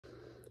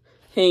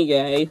Hey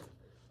guys.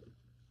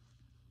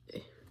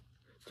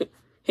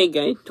 Hey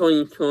guys,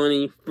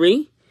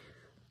 2023.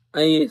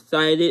 Are you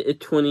excited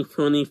it's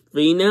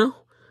 2023 now?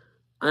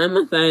 I'm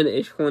excited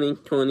it's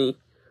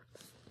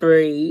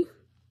 2023.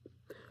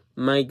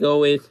 My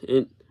goal is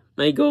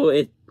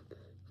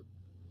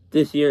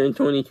this year in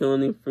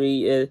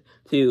 2023 is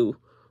to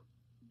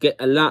get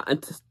a lot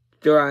of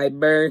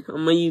subscribers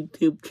on my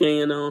YouTube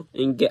channel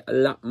and get a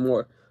lot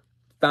more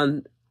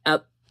thumbs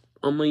up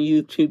on my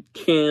YouTube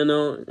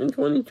channel in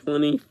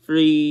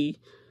 2023.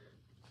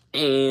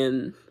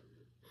 And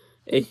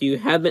if you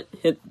haven't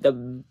hit the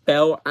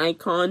bell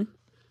icon,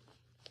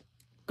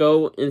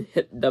 go and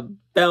hit the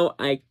bell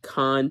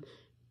icon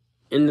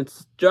and the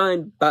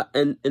subscribe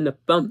button and the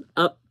thumbs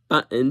up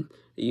button.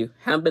 If you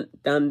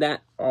haven't done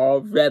that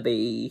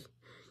already,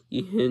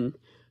 you can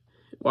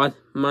watch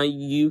my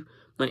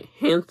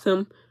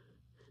handsome,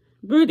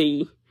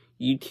 pretty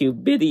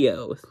YouTube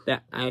videos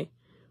that I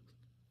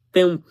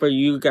film for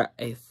you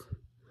guys.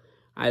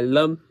 I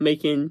love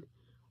making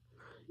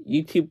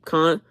YouTube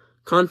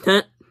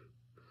content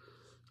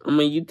on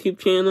my YouTube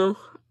channel.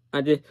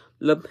 I just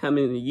love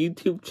having a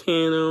YouTube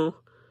channel.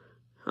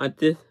 I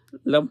just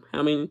love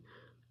having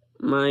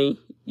my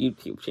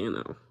YouTube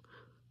channel.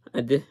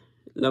 I just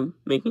love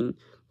making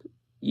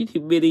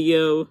YouTube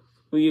videos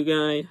for you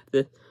guys.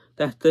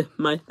 That's just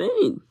my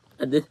thing.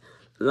 I just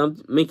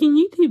love making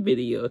YouTube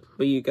videos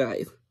for you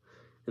guys.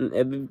 And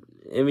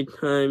every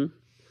time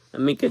I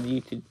make a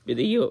YouTube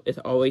video, it's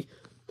always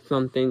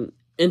something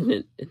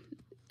different.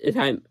 If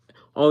I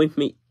always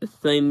make the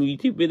same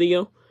YouTube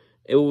video,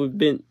 it would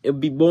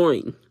be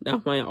boring.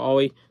 That's why I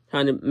always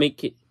try to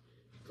make it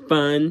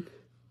fun,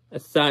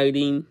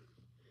 exciting,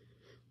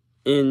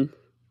 and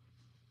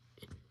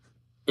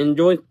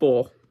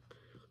enjoyable.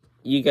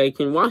 You guys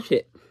can watch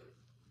it.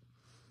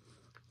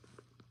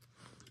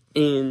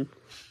 And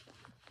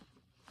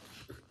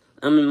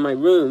I'm in my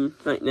room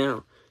right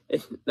now.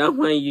 That's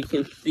why you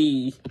can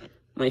see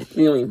my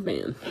ceiling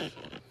fan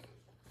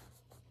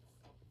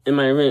in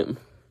my room.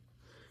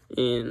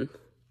 And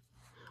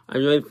I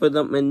already put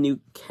up my new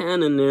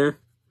calendar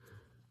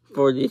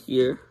for this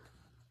year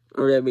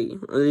already.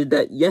 I did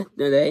that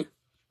yesterday.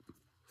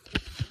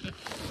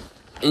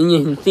 And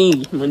you can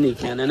see my new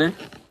calendar.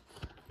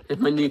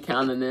 It's my new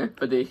calendar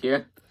for this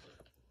year.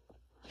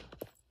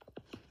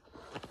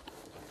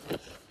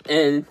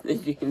 And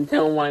as you can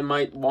tell why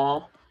my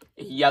wall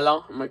is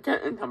yellow and my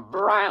curtains are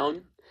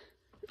brown,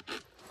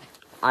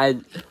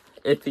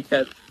 it's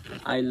because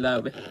I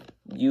love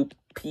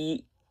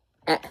UPS.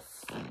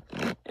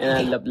 And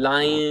I love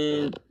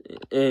lions,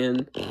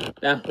 and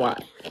that's why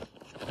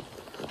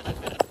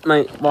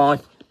my wall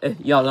is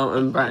yellow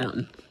and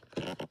brown.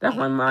 That's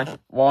why my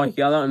wall is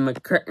yellow and my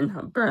curtains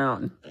are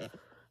brown.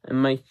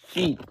 And my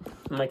sheet,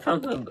 my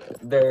comforter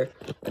there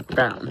is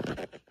brown.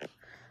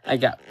 I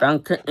got brown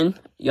curtain,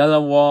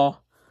 yellow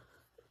wall,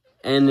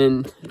 and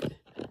then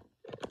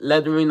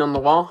lettering on the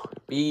wall,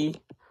 B.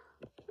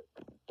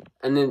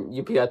 And then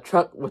you put a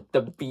truck with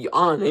the B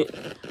on it,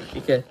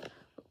 because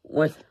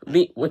what's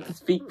this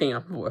B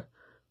stand for?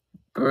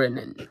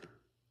 Brennan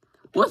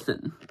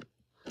Wilson.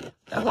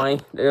 That's why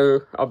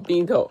there are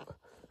beetles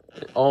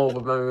all over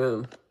my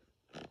room.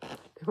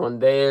 There's one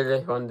there,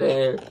 there's one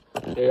there.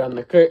 They're on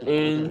the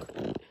curtain.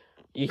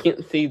 You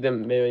can't see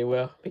them very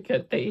well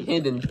because they're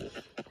hidden.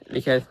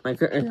 Because my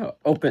curtains are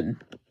open.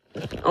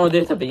 Oh,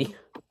 there's a bee.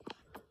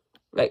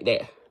 Right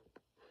there.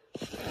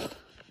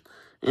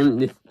 And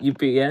this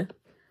UPS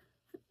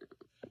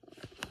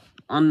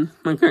on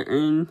my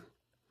curtain.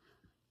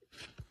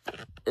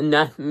 And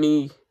that's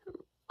me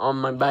on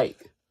my bike.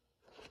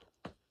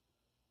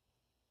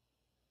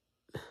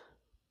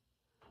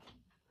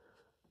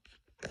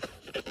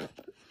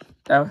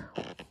 I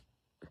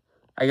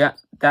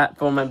got that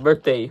for my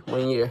birthday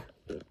one year.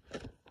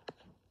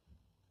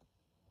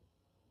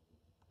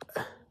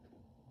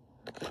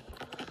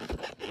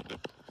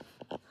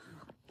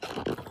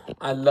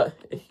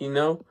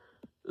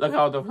 Look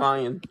how the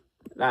lions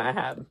that I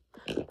have.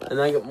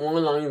 And I got more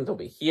lions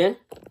over here.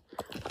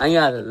 I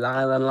got a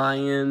lot of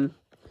lions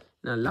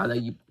and a lot of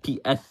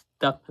UPS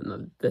stuff and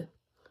all this.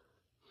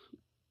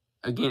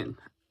 Again,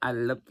 I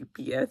love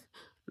UPS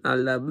and I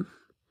love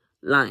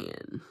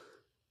lions.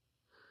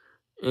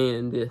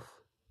 And this.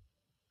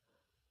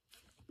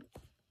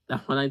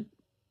 That's what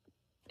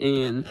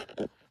and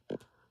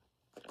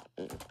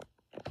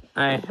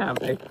I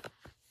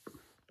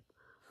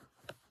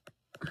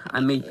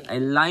made a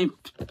live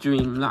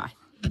stream last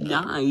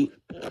night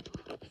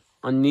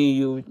on New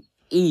Year's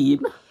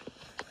Eve,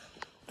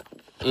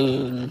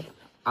 and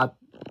I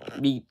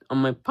beat on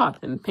my pot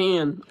and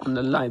pan on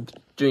the live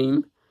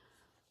stream,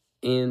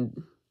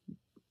 and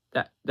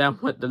that's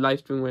what the live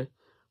stream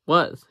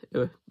was. It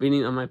was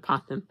beating on my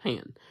pot and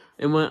pan.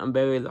 It wasn't a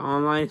very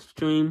long live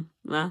stream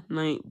last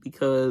night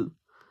because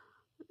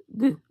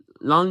this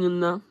long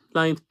enough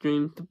live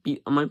stream to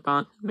beat on my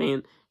pot and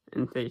pan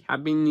and say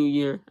Happy New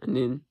Year and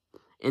then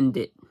end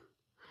it.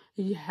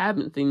 If you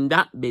haven't seen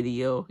that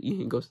video, you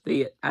can go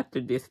see it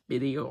after this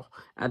video,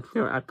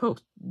 after I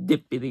post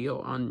this video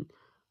on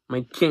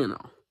my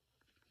channel.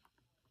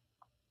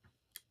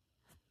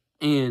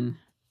 And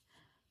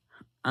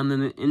I'm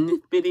gonna end this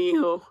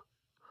video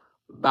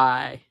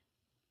by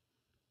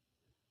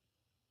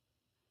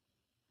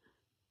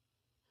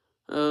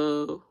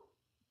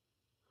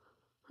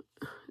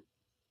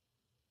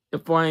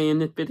before I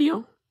end this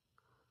video,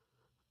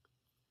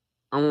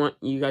 I want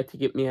you guys to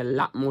give me a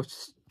lot more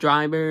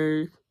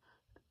subscribers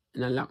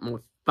and a lot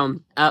more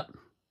thumbs up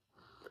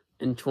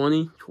in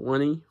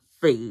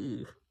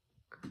 2023.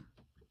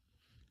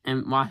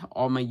 And watch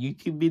all my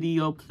YouTube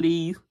videos,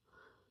 please.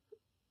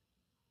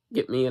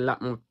 Get me a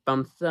lot more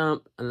thumbs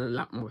up and a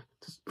lot more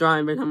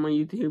subscribers on my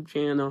YouTube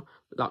channel.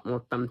 A lot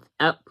more thumbs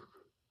up.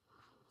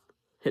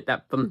 Hit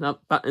that thumbs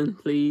up button,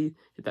 please.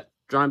 Hit that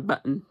subscribe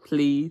button,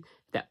 please.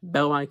 Hit that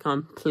bell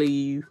icon,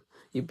 please.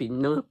 You'll be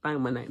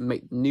notified when I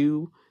make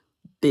new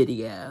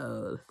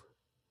videos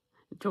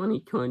in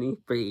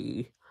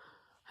 2023.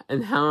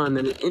 And how I'm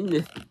gonna end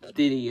this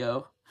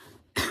video.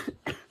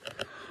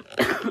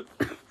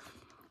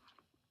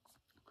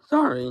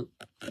 Sorry,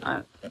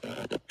 I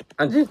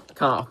just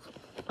coughed.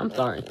 I'm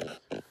sorry.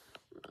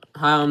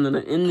 How I'm gonna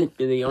end this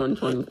video in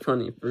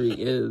 2023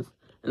 is,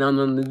 and I'm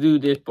gonna do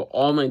this for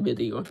all my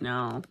videos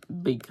now,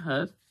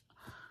 because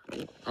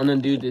I'm gonna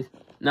do this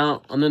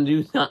now. I'm gonna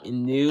do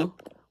something new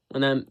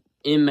when I'm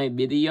in my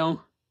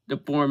video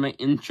before my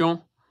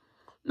intro.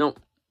 No,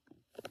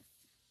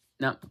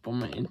 not before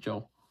my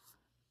intro.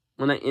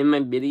 When I end my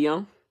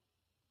video,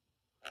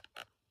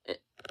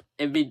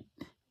 every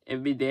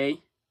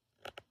day.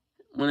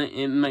 When I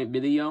end my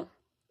video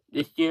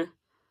this year,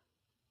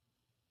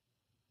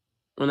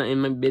 when I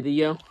end my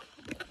video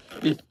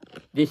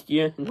this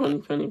year in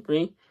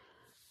 2023,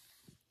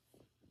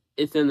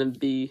 it's gonna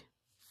be,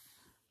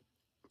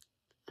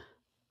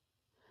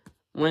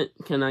 when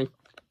can I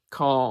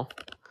call?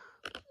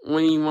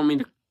 When do you want me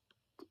to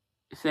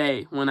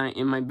say when I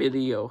end my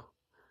video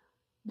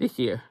this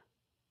year?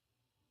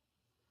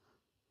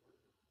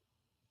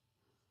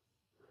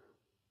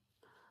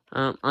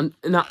 I'm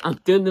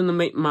still gonna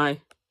make my.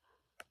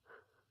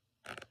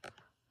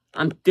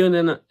 I'm still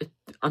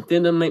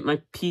gonna make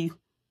my piece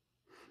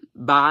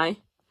by.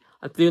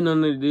 I'm still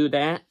gonna do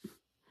that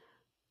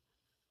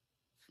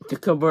to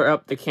cover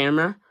up the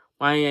camera.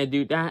 Why I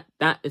do that?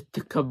 That is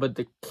to cover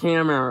the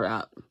camera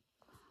up.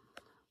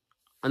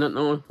 I don't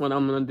know what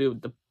I'm gonna do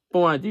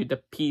before I do the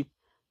piece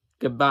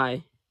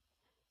goodbye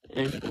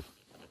and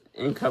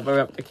cover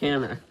up the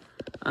camera.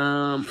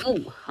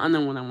 Oh, I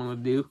know what I'm gonna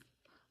do.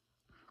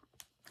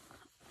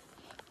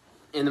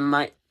 And it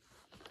might.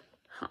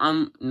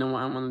 I know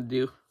what I'm gonna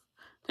do.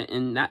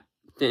 In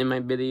my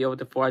video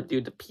before I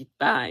do the piece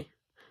by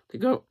to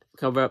go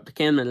cover up the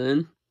camera.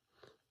 Then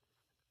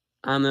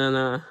I'm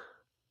gonna.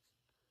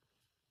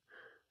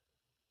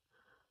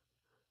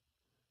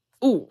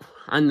 Ooh,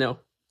 I know.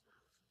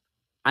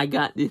 I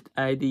got this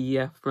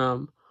idea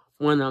from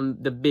one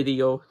of the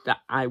video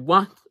that I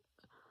watched.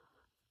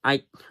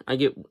 I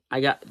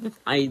got this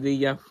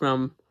idea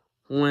from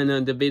one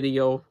of the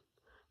video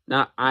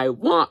that I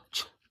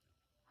watch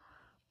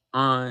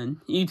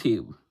on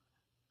YouTube.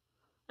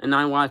 And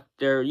I watch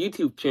their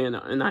YouTube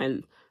channel,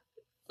 and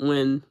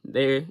when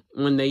they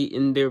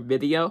in their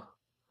video,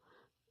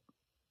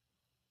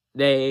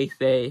 they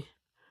say,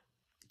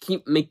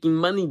 "Keep making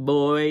money,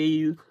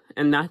 boys,"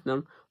 and that's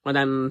what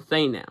I'm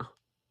saying now.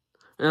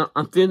 And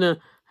I'm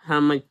gonna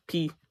have my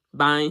piece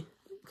by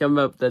cover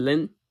up the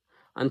lens.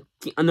 I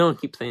know I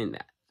keep saying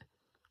that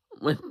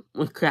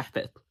with craft.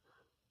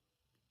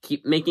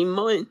 Keep making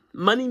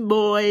money,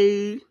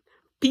 boys.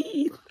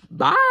 Peace.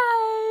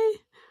 Bye.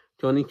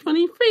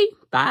 2023.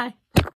 Bye.